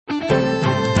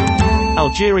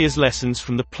Algeria's lessons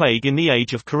from the plague in the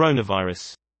age of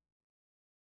coronavirus.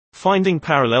 Finding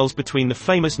parallels between the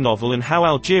famous novel and how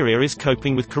Algeria is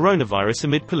coping with coronavirus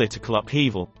amid political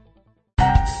upheaval.